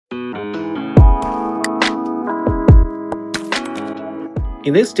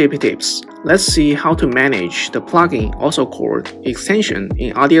In this DB tips, let's see how to manage the plugin, also called extension,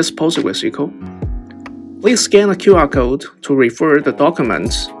 in RDS PostgreSQL. Please scan the QR code to refer the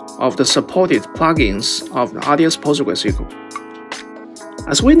documents of the supported plugins of the RDS PostgreSQL.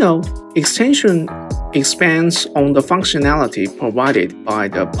 As we know, extension expands on the functionality provided by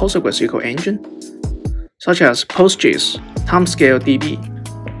the PostgreSQL engine, such as PostGIS, timescale DB.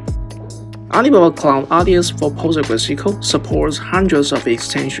 Alibaba Cloud RDS for PostgreSQL supports hundreds of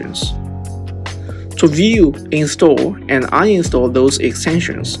extensions. To view, install, and uninstall those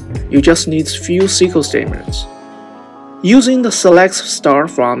extensions, you just need few SQL statements. Using the select star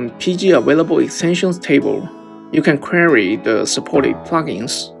from PG available extensions table, you can query the supported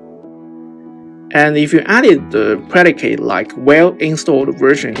plugins. And if you added the predicate like well-installed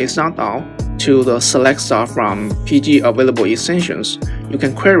version is not now to the select star from PG available extensions, you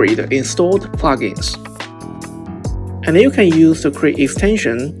can query the installed plugins. And you can use the create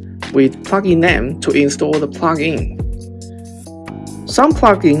extension with plugin name to install the plugin. Some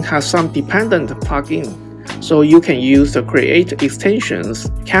plugin has some dependent plugin, so you can use the create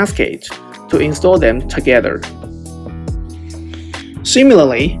extensions cascade to install them together.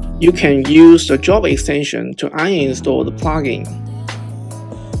 Similarly, you can use the job extension to uninstall the plugin.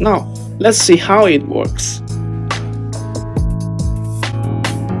 Now, let's see how it works.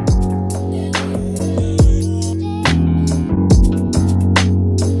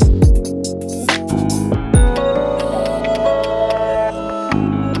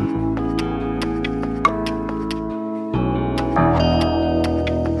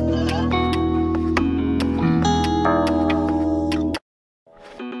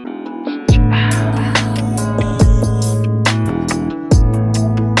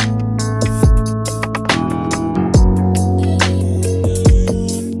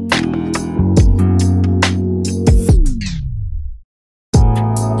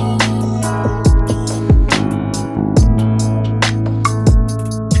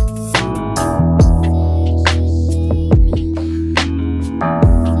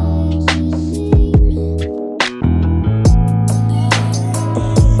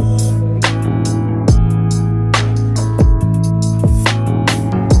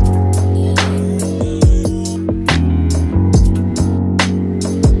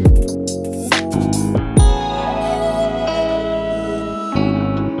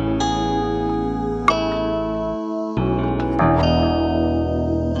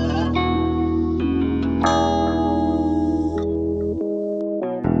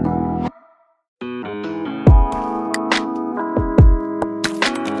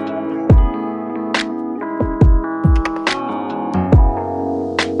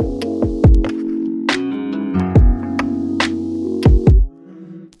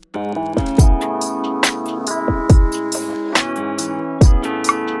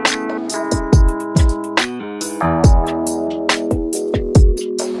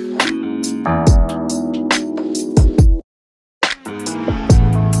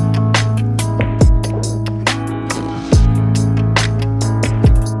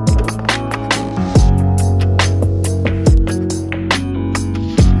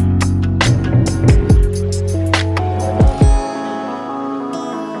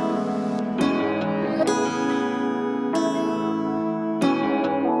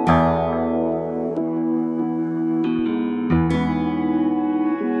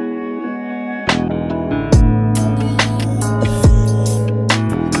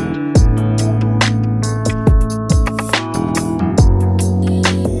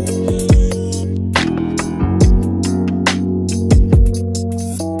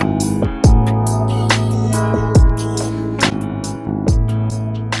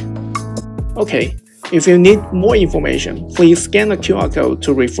 Okay, if you need more information, please scan the QR code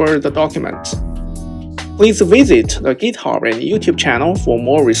to refer the document. Please visit the GitHub and YouTube channel for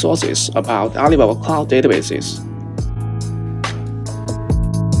more resources about Alibaba Cloud databases.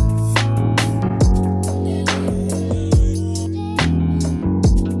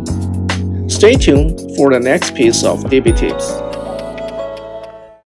 Stay tuned for the next piece of DB tips.